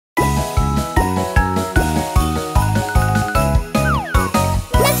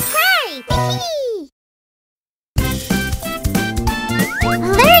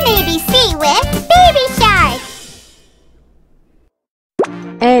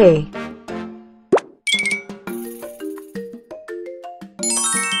A.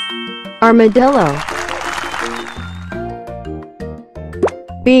 Armadillo.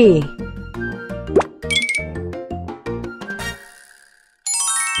 B.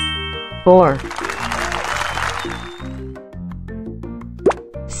 Boar.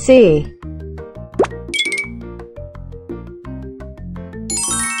 C.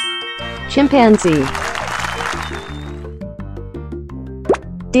 Chimpanzee.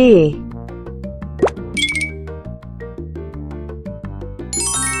 D.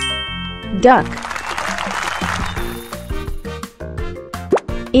 Duck.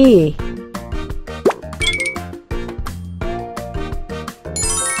 E.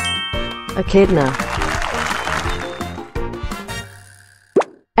 Echidna.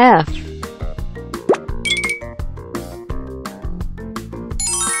 F.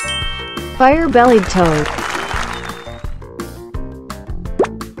 Fire-bellied toad.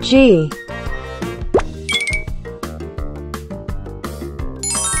 G.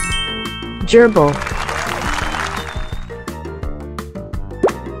 Gerbil.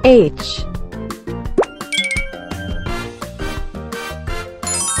 H.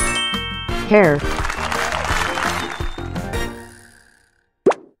 Hare.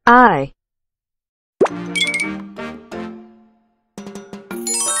 I.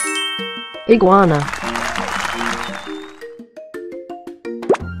 Iguana.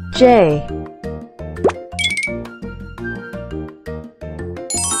 J.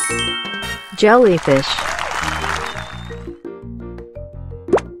 Jellyfish.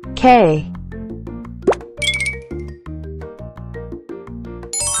 K.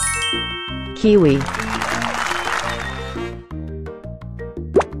 Kiwi.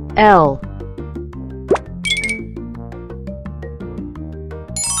 L.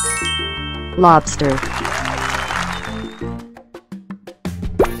 Lobster.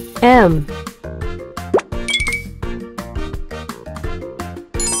 M.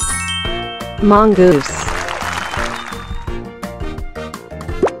 Mongoose.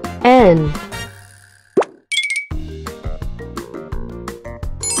 N.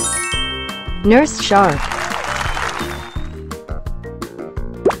 Nurse shark.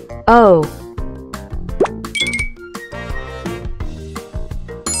 O.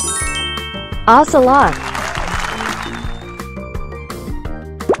 Ocelot.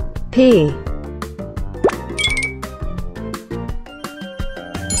 P.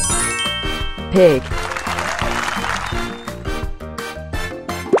 Pig.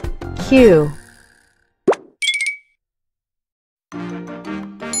 Q.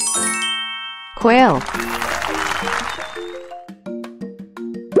 Quail.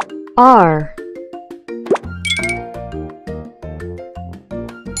 R.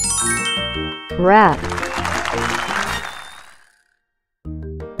 Rat.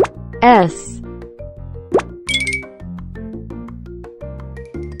 S.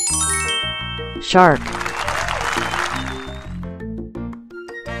 Shark.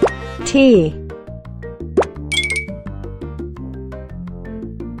 T.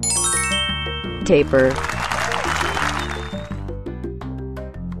 Tapir.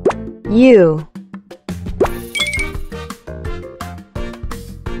 U.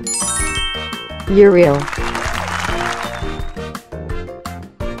 Uriel.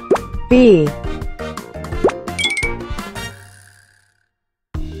 B.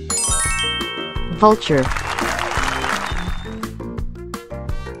 Vulture.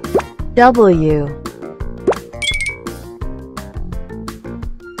 W.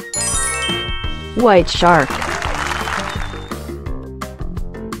 White shark.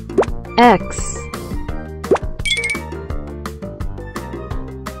 X.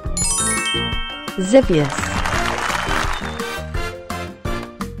 Xiphias.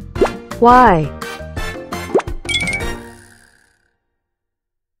 Y.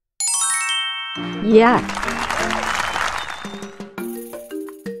 Yak.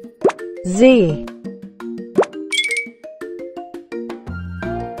 Z.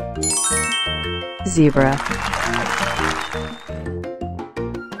 Zebra.